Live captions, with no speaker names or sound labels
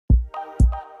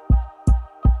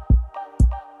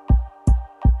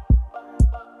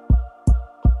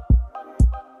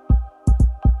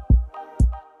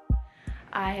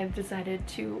I've decided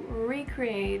to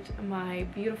recreate my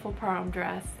beautiful prom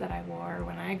dress that I wore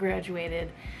when I graduated,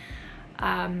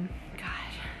 God,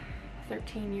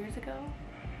 13 years ago?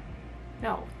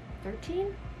 No, 13?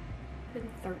 It's been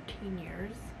 13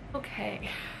 years.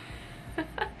 Okay.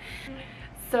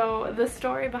 So the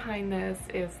story behind this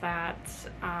is that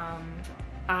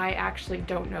I actually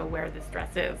don't know where this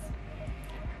dress is.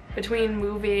 Between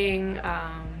moving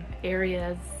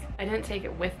areas, I didn't take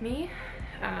it with me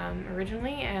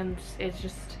originally, and it's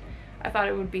just, I thought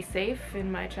it would be safe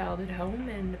in my childhood home,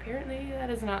 and apparently that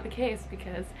is not the case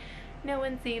because no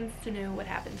one seems to know what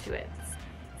happened to it.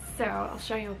 So I'll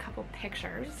show you a couple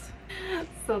pictures.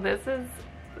 So this is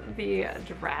the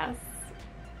dress.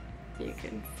 You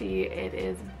can see it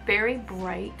is very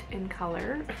bright in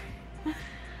color,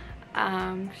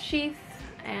 sheath,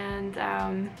 and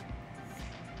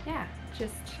yeah,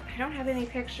 just, I don't have any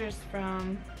pictures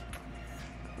from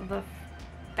the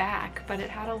back, but it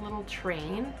had a little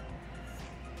train.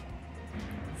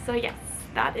 So yes,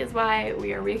 that is why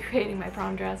we are recreating my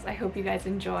prom dress. I hope you guys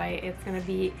enjoy. It's going to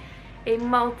be a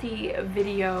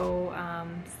multi-video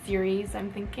series,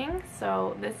 I'm thinking.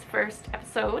 So this first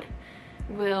episode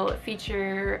will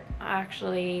feature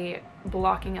actually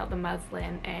blocking out the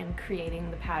muslin and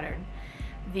creating the pattern.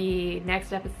 The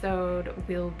next episode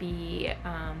will be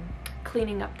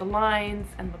cleaning up the lines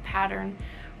and the pattern,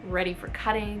 ready for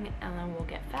cutting, and then we'll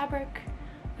get fabric,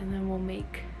 and then we'll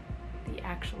make the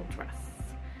actual dress.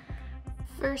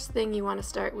 First thing you want to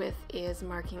start with is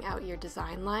marking out your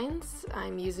design lines.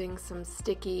 I'm using some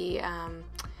sticky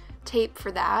tape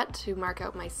for that to mark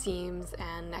out my seams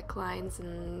and necklines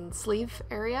and sleeve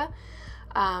area.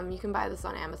 You can buy this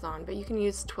on Amazon, but you can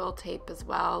use twill tape as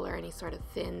well, or any sort of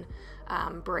thin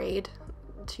braid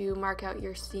to mark out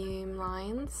your seam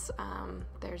lines.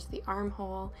 There's the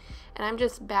armhole, and I'm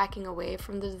just backing away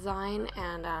from the design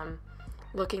and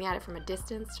looking at it from a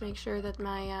distance to make sure that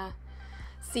my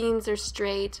seams are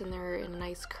straight and they're in a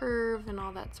nice curve and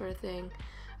all that sort of thing.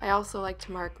 I also like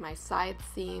to mark my side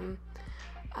seam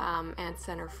and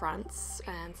center fronts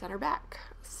and center back.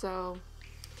 So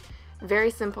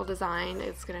very simple design.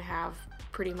 It's going to have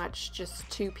pretty much just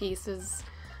two pieces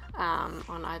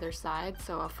on either side,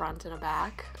 so a front and a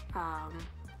back.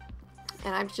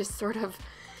 And I'm just sort of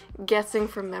guessing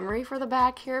from memory for the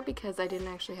back here because I didn't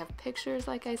actually have pictures,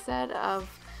 like I said, of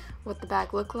what the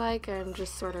back looked like. I'm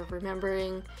just sort of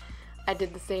remembering I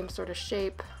did the same sort of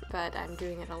shape, but I'm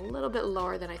doing it a little bit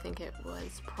lower than I think it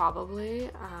was probably.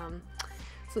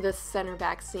 So this center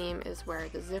back seam is where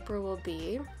the zipper will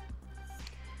be.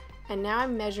 And now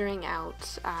I'm measuring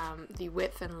out the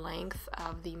width and length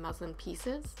of the muslin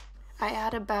pieces. I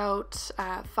add about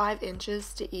 5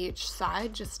 inches to each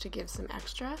side just to give some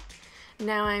extra.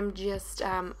 Now I'm just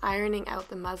ironing out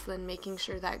the muslin, making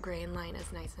sure that grain line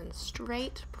is nice and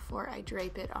straight before I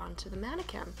drape it onto the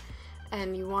mannequin.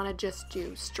 And you want to just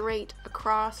do straight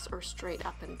across or straight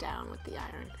up and down with the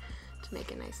iron to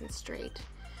make it nice and straight.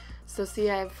 So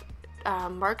see, I've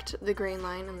marked the grain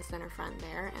line in the center front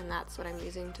there, and that's what I'm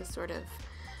using to sort of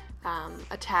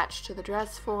attach to the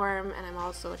dress form, and I'm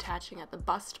also attaching at the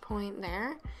bust point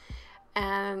there.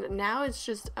 And now it's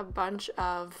just a bunch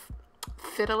of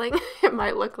fiddling. It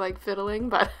might look like fiddling,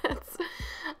 but it's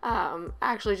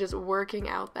actually just working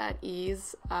out that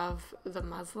ease of the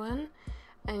muslin.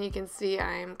 And you can see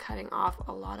I'm cutting off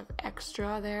a lot of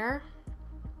extra there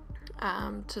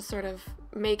to sort of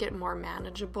make it more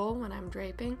manageable when I'm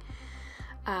draping.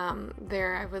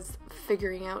 There I was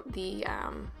figuring out the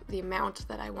amount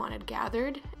that I wanted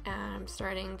gathered, and I'm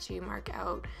starting to mark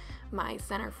out my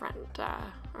center front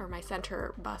or my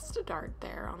center bust dart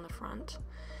there on the front,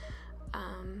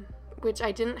 which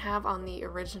I didn't have on the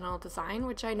original design,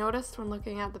 which I noticed when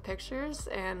looking at the pictures,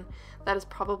 and that is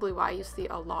probably why you see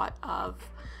a lot of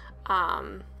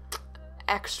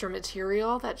extra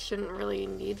material that shouldn't really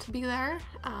need to be there.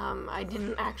 I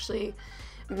didn't actually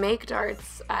make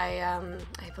darts. I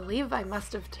believe I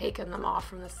must have taken them off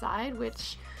from the side,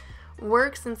 which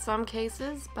works in some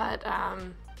cases, but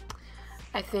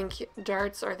I think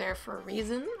darts are there for a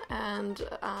reason, and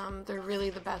they're really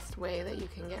the best way that you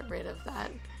can get rid of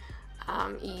that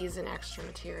ease and extra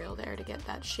material there to get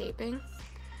that shaping.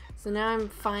 So now I'm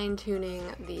fine-tuning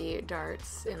the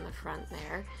darts in the front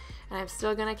there, and I'm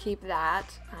still going to keep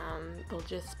that. They'll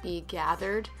just be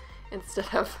gathered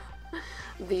instead of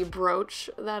the brooch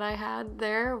that I had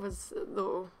there was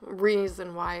the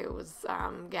reason why it was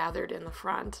gathered in the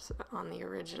front on the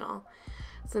original.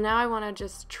 So now I want to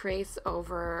just trace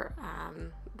over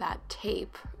that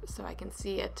tape so I can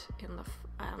see it in the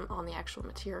on the actual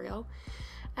material.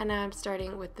 And now I'm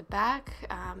starting with the back,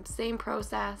 same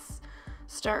process,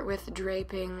 start with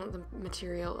draping the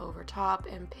material over top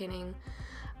and pinning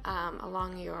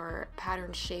along your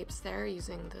pattern shapes there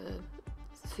using the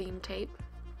seam tape.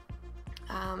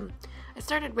 I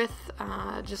started with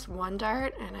just one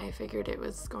dart, and I figured it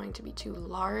was going to be too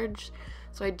large,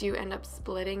 so I do end up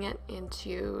splitting it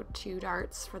into 2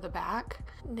 darts for the back.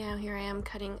 Now here I am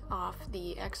cutting off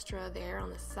the extra there on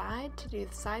the side to do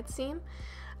the side seam.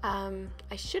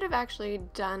 I should have actually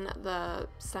done the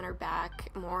center back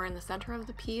more in the center of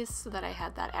the piece so that I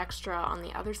had that extra on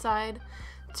the other side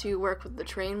to work with the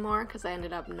train more, because I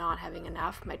ended up not having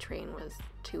enough. My train was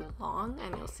too long,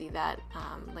 and you'll see that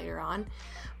later on.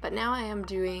 But now I am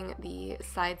doing the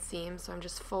side seam, so I'm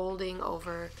just folding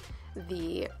over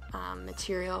the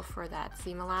material for that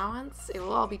seam allowance. It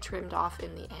will all be trimmed off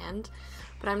in the end,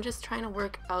 but I'm just trying to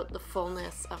work out the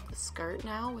fullness of the skirt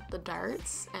now with the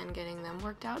darts and getting them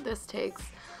worked out. This takes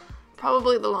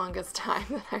probably the longest time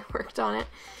that I worked on it.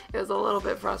 It was a little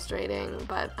bit frustrating,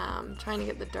 but trying to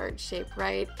get the dart shape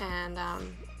right, and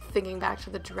thinking back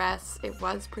to the dress, it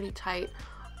was pretty tight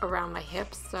around my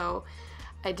hips, so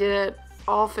I did it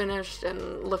all finished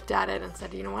and looked at it and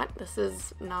said, you know what, this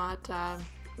is not,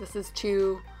 this is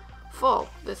too full.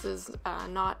 This is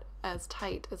not as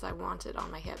tight as I wanted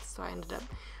on my hips, so I ended up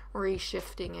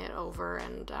reshifting it over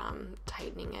and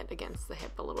tightening it against the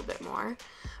hip a little bit more,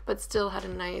 but still had a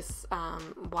nice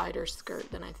wider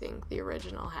skirt than I think the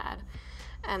original had.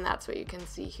 And that's what you can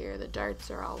see here. The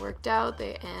darts are all worked out.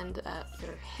 They end at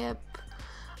your hip.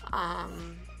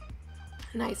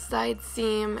 Nice side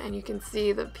seam, and you can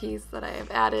see the piece that I have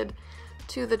added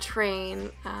to the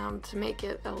train to make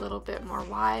it a little bit more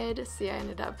wide. See, I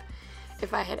ended up,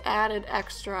 if I had added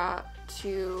extra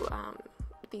to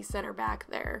the center back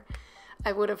there,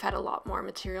 I would have had a lot more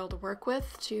material to work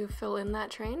with to fill in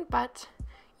that train, but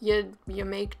you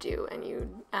make do,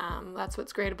 and that's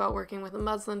what's great about working with a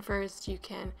muslin first. You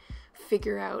can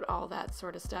figure out all that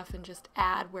sort of stuff and just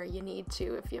add where you need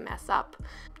to if you mess up.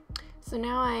 So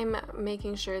now I'm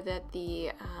making sure that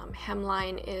the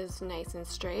hemline is nice and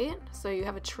straight. So you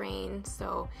have a train,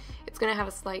 so it's going to have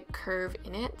a slight curve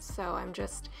in it, so I'm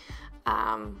just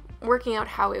working out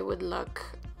how it would look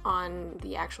on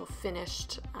the actual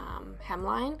finished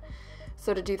hemline.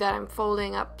 So to do that, I'm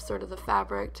folding up sort of the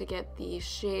fabric to get the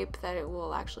shape that it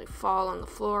will actually fall on the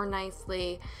floor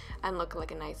nicely and look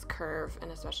like a nice curve,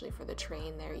 and especially for the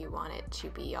train there, you want it to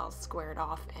be all squared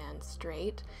off and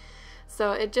straight.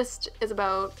 So it just is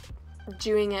about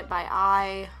doing it by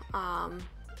eye.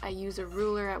 I use a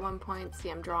ruler at one point. See,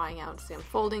 I'm drawing out, see, I'm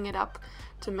folding it up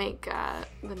to make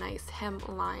the nice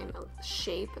hemline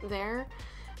shape there.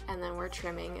 And then we're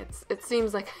trimming. It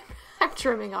seems like I'm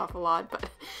trimming off a lot, but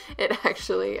it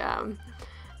actually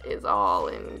is all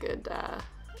in good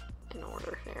in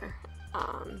order there.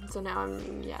 So now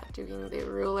I'm doing the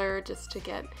ruler just to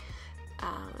get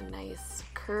a nice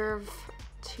curve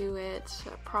to it,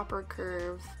 a proper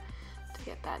curve to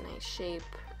get that nice shape.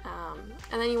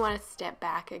 And then you want to step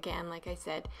back again, like I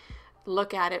said,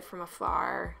 look at it from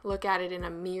afar, look at it in a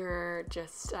mirror,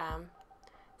 just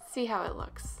see how it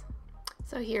looks.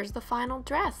 So here's the final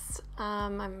dress.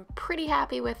 I'm pretty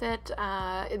happy with it.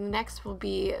 Next will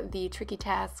be the tricky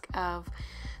task of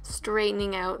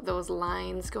straightening out those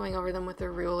lines, going over them with a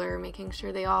ruler, making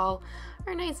sure they all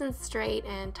are nice and straight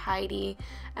and tidy,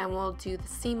 and we'll do the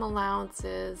seam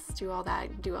allowances, do all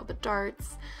that, do all the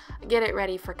darts, get it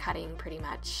ready for cutting pretty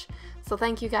much. So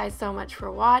thank you guys so much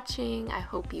for watching. I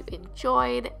hope you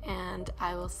enjoyed, and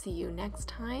I will see you next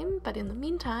time. But in the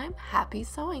meantime, happy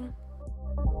sewing!